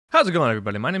How's it going,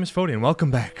 everybody? My name is Fody, and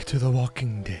welcome back to The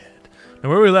Walking Dead. Now,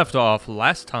 where we left off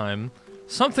last time,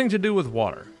 something to do with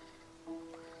water.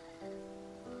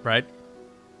 Right?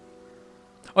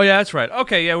 Oh yeah, that's right.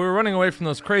 Okay, yeah, we were running away from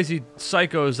those crazy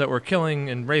psychos that were killing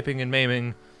and raping and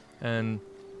maiming, and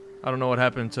I don't know what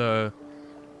happened to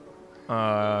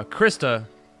Crystal,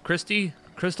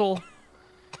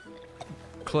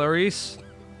 Clarice,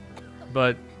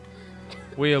 but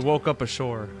we woke up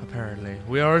ashore, apparently.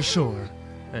 We are ashore,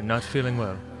 and not feeling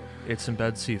well. Ate some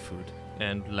bad seafood,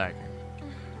 and lagging.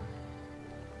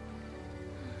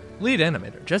 Lead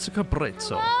animator, Jessica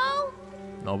Brizzo. Hello?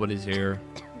 Nobody's here.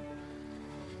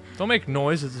 Don't make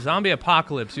noise, it's a zombie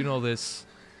apocalypse, you know this.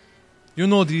 You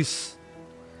know this.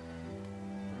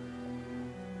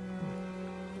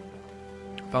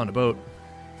 Found a boat.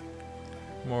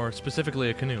 More specifically,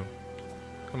 a canoe.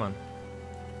 Come on.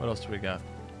 What else do we got?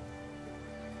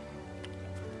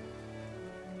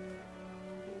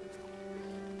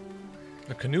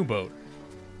 A canoe boat.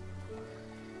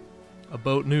 A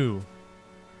boat new.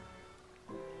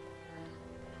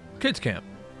 Kids camp.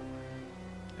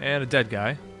 And a dead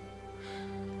guy.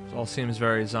 It all seems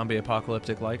very zombie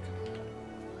apocalyptic like.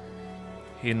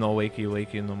 He no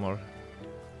wakey no more.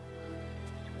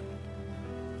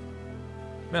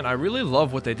 Man, I really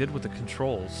love what they did with the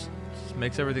controls. It just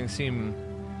makes everything seem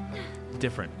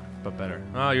different, but better.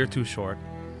 Oh, you're too short.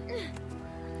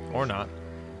 Or not.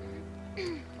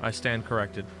 I stand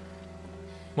corrected.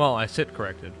 Well, I sit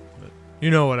corrected, but you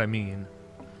know what I mean.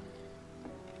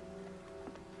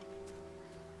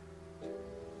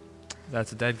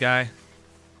 That's a dead guy.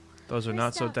 Those are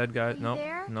not so dead guys. Nope.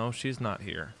 No, she's not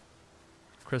here.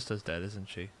 Krista's dead, isn't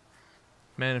she?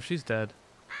 Man, if she's dead.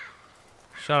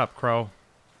 Shut up, Crow.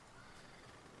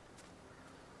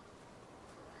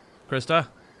 Krista?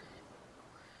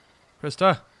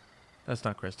 Krista? That's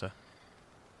not Krista.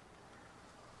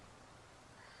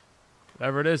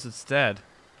 Whatever it is, it's dead.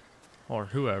 Or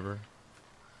whoever.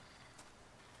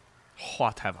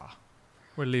 Whatever.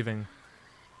 We're leaving.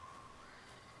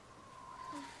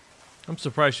 I'm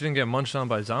surprised she didn't get munched on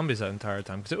by zombies that entire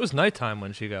time, because it was nighttime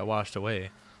when she got washed away.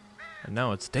 And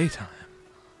now it's daytime.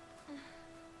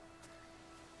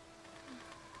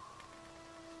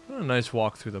 What a nice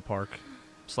walk through the park.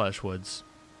 Slash woods.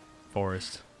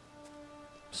 Forest.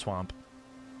 Swamp.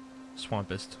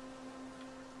 Swampist.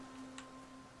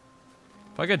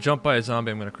 If I get jumped by a zombie,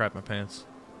 I'm gonna crap my pants.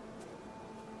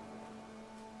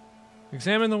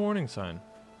 Examine the warning sign.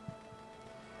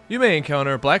 You may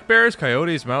encounter black bears,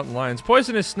 coyotes, mountain lions,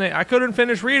 poisonous snake. I couldn't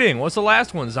finish reading. What's the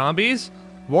last one? Zombies?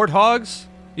 Warthogs?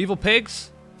 Evil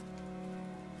pigs?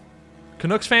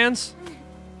 Canucks fans?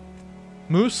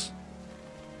 Moose?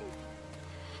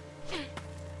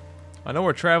 I know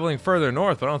we're traveling further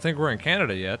north, but I don't think we're in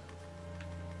Canada yet.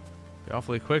 Be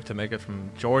awfully quick to make it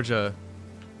from Georgia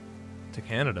to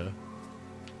Canada.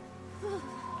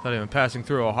 Not even passing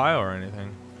through Ohio or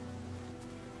anything.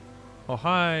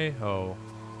 Ohio.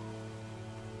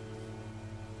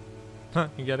 Huh,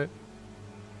 you get it?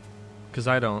 'Cause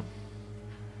I don't.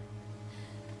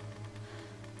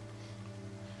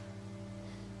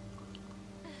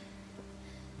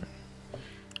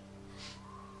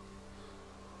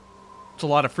 It's a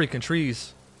lot of freaking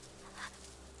trees.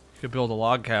 You could build a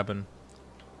log cabin.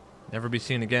 Never be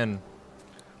seen again.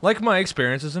 Like my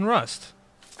experiences in Rust.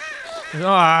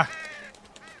 Ah!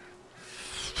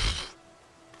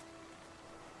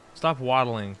 Stop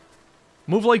waddling.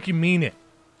 Move like you mean it.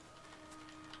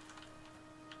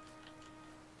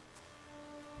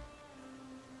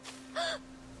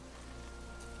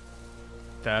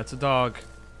 That's a dog.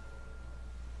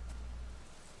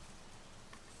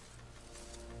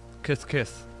 Kiss,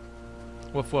 kiss.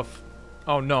 Woof, woof.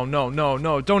 Oh, no, no, no,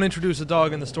 no. Don't introduce a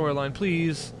dog in the storyline,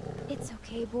 please. It's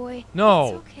okay, boy. No.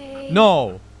 It's okay.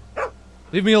 No.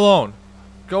 Leave me alone.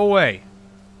 Go away.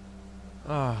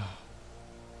 Ah.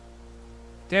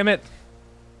 Damn it.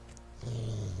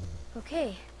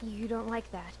 Okay, you don't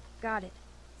like that. Got it.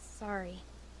 Sorry.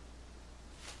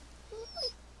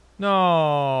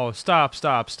 No. Stop,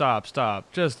 stop, stop, stop.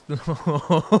 Just...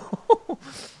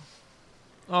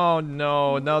 Oh,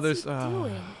 no. Now there's...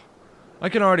 I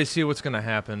can already see what's gonna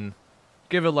happen.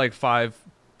 Give it like 5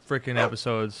 freaking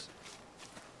episodes.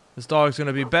 This dog's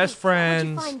gonna be best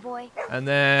friends, and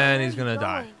then he's gonna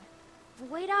die.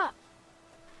 Wait up.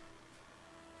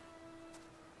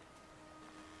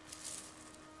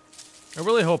 I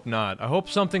really hope not. I hope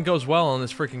something goes well in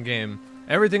this freaking game.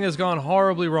 Everything has gone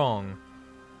horribly wrong.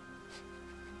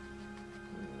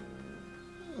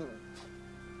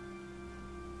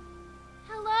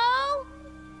 Hello?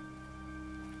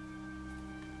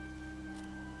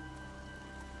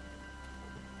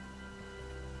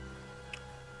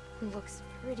 Looks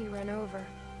pretty run over.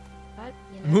 But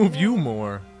you never Move know. you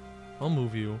more. I'll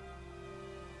move you.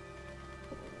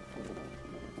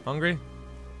 Hungry?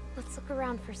 Let's look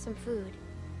around for some food.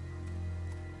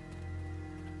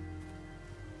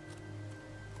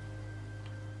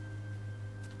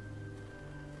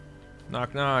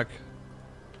 Knock knock.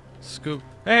 Scoop.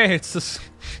 Hey, it's the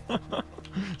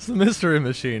it's the mystery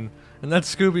machine, and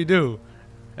that's Scooby-Doo.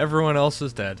 Everyone else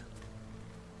is dead.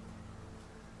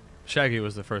 Shaggy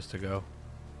was the first to go,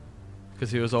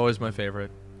 because he was always my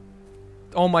favorite.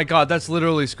 Oh my God, that's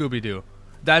literally Scooby-Doo.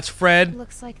 That's Fred.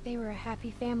 Looks like they were a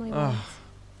happy family once.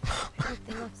 I hope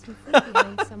they left some food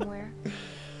behind somewhere.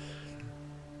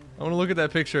 I want to look at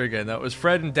that picture again. That was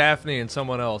Fred and Daphne and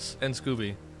someone else, and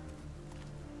Scooby.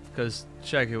 Because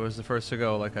Shaggy was the first to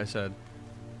go, like I said.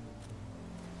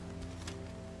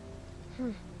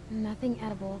 Nothing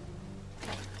edible.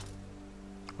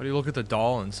 Why do you look at the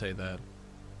doll and say that?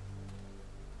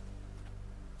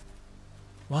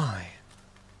 Why?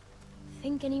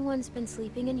 Think anyone's been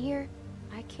sleeping in here?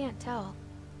 I can't tell.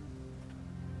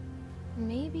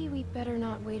 Maybe we better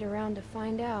not wait around to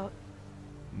find out.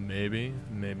 Maybe,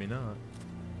 maybe not.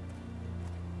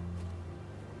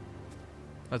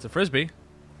 That's a frisbee.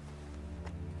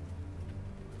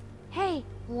 Hey,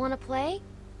 wanna play?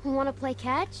 Wanna play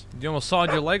catch? You almost sawed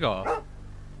your leg off.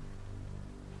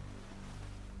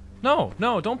 No,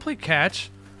 no, don't play catch.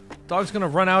 Dog's gonna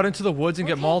run out into the woods and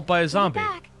get mauled by a zombie.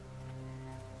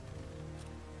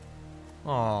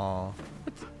 Aww,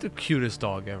 that's the cutest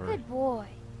dog ever. Good boy,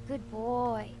 good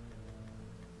boy.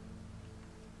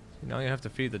 Now you have to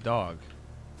feed the dog,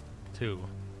 too.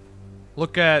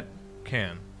 Look at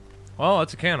can. Well,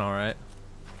 that's a can, alright.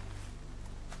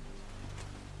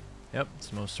 Yep,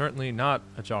 it's most certainly not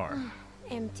a jar.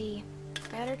 Empty.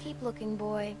 Better keep looking,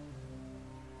 boy.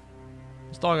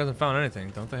 This dog hasn't found anything.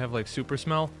 Don't they have, like, super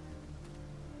smell?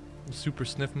 Super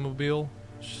sniff-mobile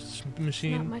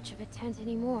machine? Not much of a tent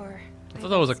anymore. I thought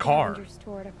that was a car. Scavengers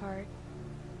tore it apart.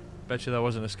 Bet you that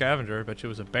wasn't a scavenger. Bet you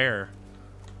it was a bear.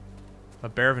 A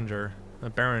bearvenger. A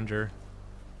Behringer.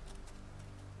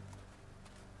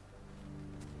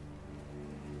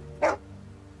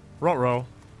 Ruh-roh.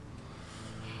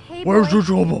 Hey, Where's boy, the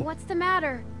trouble? What's the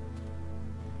matter?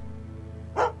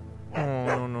 Oh,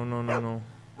 no, no, no, no, no.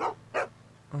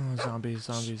 Oh, zombie,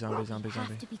 zombie, zombie, zombie, You have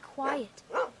zombie. to be quiet.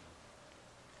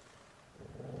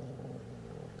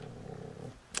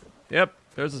 Yep,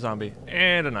 there's a zombie.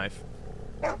 And a knife.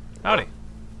 Howdy.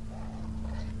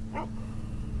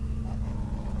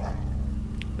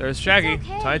 There's Shaggy, It's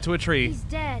okay. tied to a tree. He's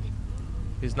dead.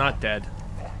 He's not dead.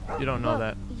 You don't know Look,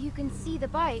 that. You can see the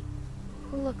bite.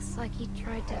 Looks like he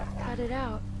tried to cut it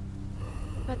out.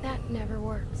 But that never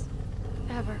works.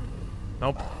 Ever.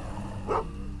 Nope.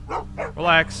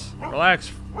 Relax.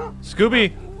 Relax.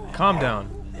 Scooby, calm down.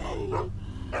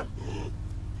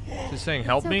 She's saying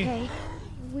help It's me? okay.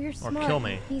 We're smart. kill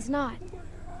me. He's not.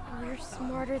 We're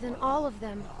smarter than all of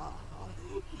them.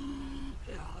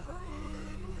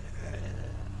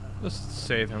 Just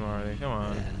save him already. Come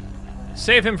on.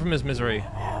 Save him from his misery.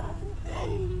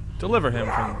 Deliver him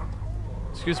from...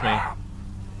 Excuse me.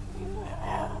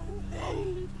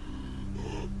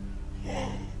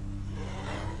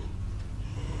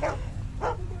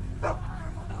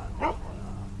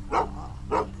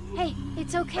 Hey,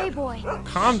 it's okay, boy.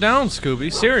 Calm down,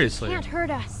 Scooby. Seriously. Can't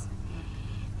hurt us.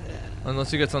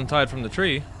 Unless he gets untied from the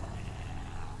tree.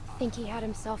 Think he had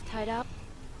himself tied up?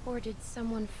 Or did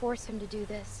someone force him to do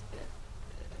this?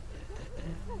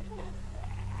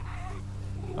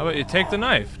 How about you take the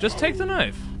knife? Just take the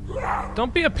knife.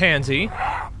 Don't be a pansy.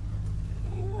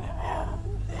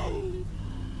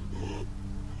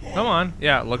 Come on.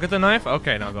 Yeah, look at the knife.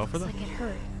 Okay, now go for the... Looks like it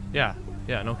hurt. Yeah,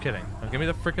 yeah, no kidding. Now give me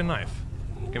the freaking knife.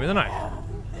 Give me the knife.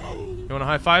 You want to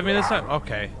high-five me this time?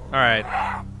 Okay. Alright.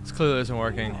 This clearly isn't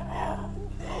working.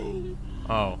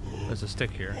 Oh, there's a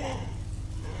stick here.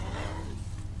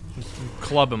 Just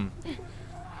club him.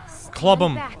 Club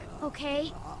Stand him. back,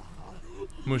 okay?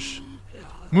 Mush.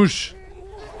 Mush.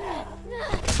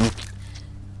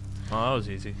 Oh, that was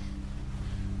easy.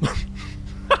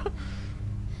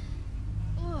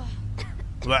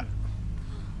 Blah.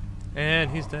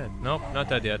 And he's dead. Nope, not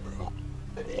dead yet.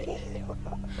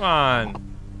 Come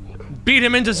on. Beat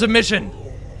him into submission.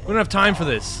 We don't have time for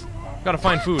this. Gotta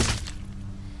find food.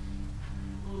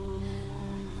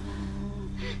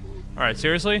 Alright,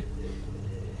 seriously?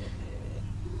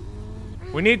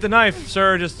 We need the knife,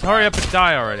 sir. Just hurry up and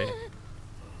die already.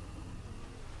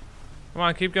 Come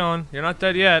on, keep going. You're not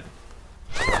dead yet.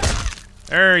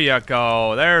 There you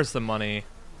go. There's the money.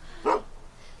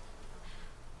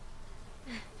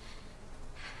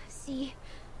 See?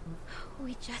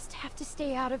 We just have to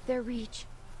stay out of their reach.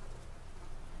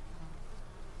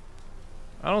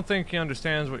 I don't think he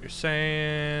understands what you're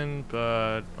saying,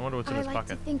 but I wonder what's in his I like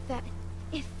pocket. to think that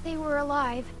if they were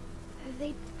alive,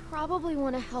 they'd probably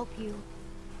want to help you.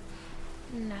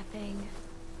 Nothing.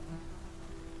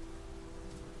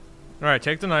 Alright,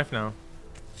 take the knife now.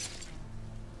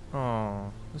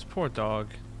 Oh, this poor dog.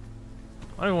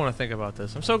 I don't even want to think about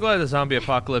this. I'm so glad the zombie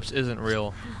apocalypse isn't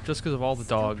real, just because of all the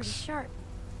Still pretty dogs. sharp.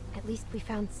 At least we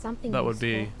found something That would be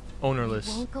useful. ownerless.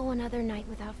 We won't go another night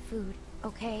without food,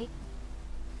 okay?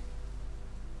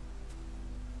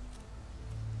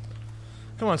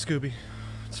 Come on, Scooby.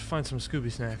 Let's find some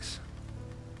Scooby snacks.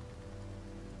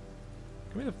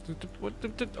 Give me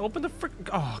open the frick.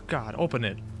 Oh God, open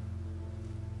it.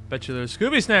 Bet you there's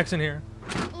Scooby snacks in here.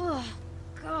 Ugh,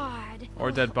 God.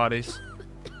 Or dead bodies.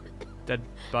 Dead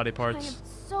body I am parts.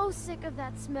 so sick of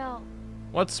that smell.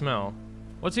 What smell?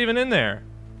 What's even in there?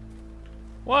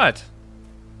 What?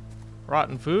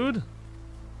 Rotten food?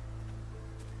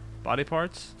 Body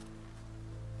parts?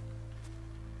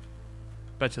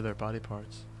 Bet you they're body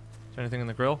parts. Is there anything in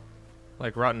the grill?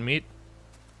 Like rotten meat?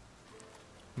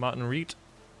 Rotten reet?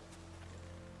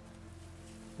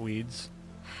 Weeds?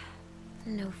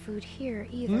 No food here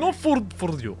either. No food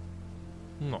for you.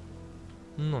 No.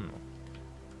 No, no.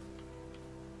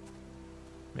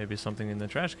 Maybe something in the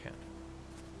trash can.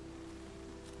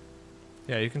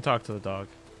 Yeah, you can talk to the dog.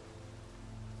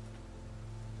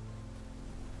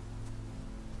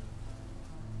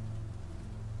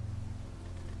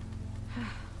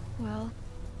 Well,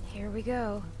 here we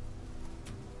go.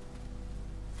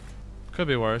 Could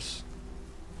be worse.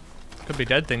 Could be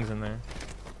dead things in there.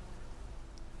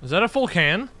 Is that a full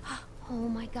can? Oh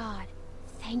my God.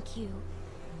 Thank you.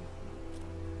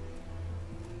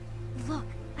 Look,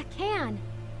 a can.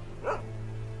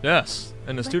 Yes,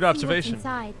 an Let's astute see what's observation.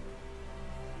 inside.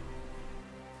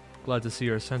 Glad to see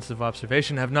your sense of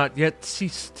observation have not yet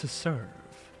ceased to serve.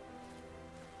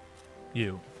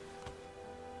 You.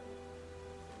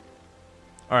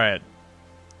 Alright.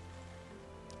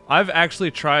 I've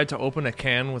actually tried to open a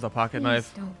can with a pocket Please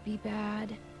knife, don't be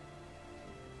bad.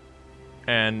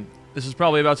 and this is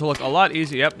probably about to look a lot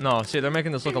easier. Yep, no, see, they're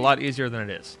making this look a lot easier than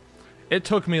it is. It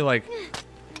took me like...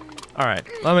 Alright,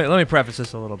 let me preface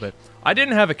this a little bit. I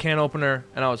didn't have a can opener,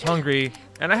 and I was hungry,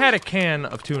 and I had a can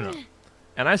of tuna.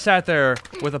 And I sat there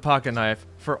with a pocket knife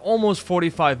for almost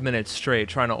 45 minutes straight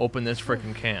trying to open this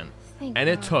freaking can. Thank And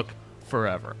it God. took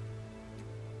forever.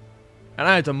 And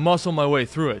I had to muscle my way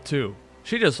through it, too.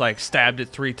 She just, like, stabbed it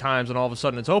 3 times and all of a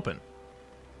sudden it's open.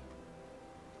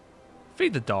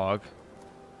 Feed the dog.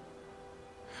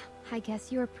 I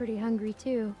guess you're pretty hungry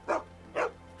too. Here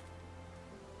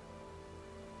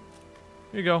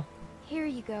you go. Here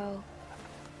you go.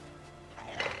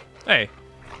 Hey.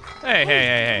 Hey, hey,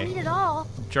 hey, Eat hey. it all.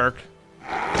 Jerk.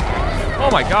 Oh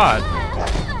my God.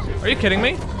 Are you kidding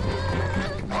me?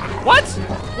 What?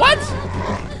 What?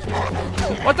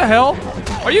 What the hell?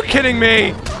 Are you kidding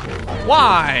me?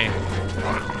 Why?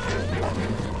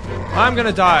 I'm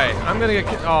gonna die. I'm gonna get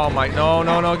oh my, no,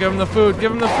 no, no, give him the food, give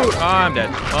him the food. Oh, I'm dead.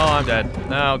 Oh, I'm dead.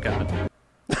 Oh, God.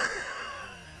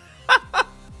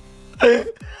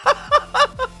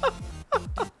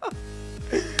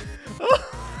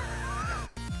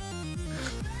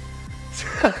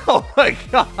 Oh my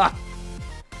God.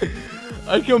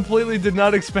 I completely did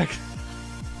not expect.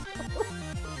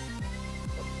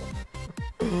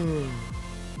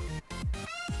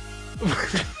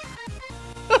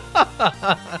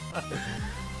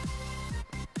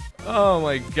 Oh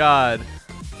my God.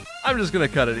 I'm just gonna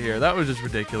cut it here. That was just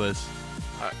ridiculous.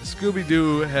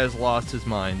 Scooby-Doo has lost his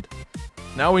mind.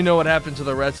 Now we know what happened to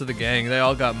the rest of the gang. They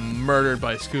all got murdered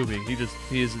by Scooby.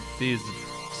 He's a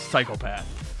psychopath.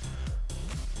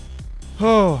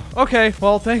 Oh, okay.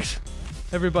 Well, thanks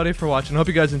everybody for watching. Hope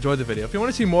you guys enjoyed the video. If you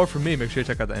want to see more from me, make sure you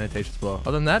check out the annotations below.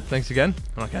 Other than that, thanks again,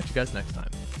 and I'll catch you guys next time.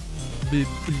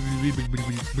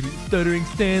 Stuttering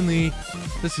Stanley.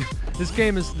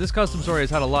 This custom story has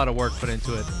had a lot of work put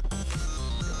into it,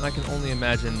 and I can only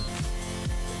imagine.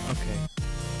 Okay,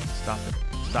 stop it.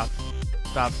 Stop.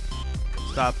 Stop.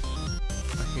 Stop.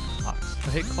 I hate clocks. I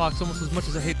hate clocks almost as much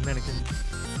as I hate mannequins.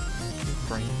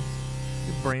 Brains.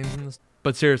 Brains in this.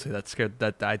 But seriously, that scared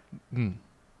that I.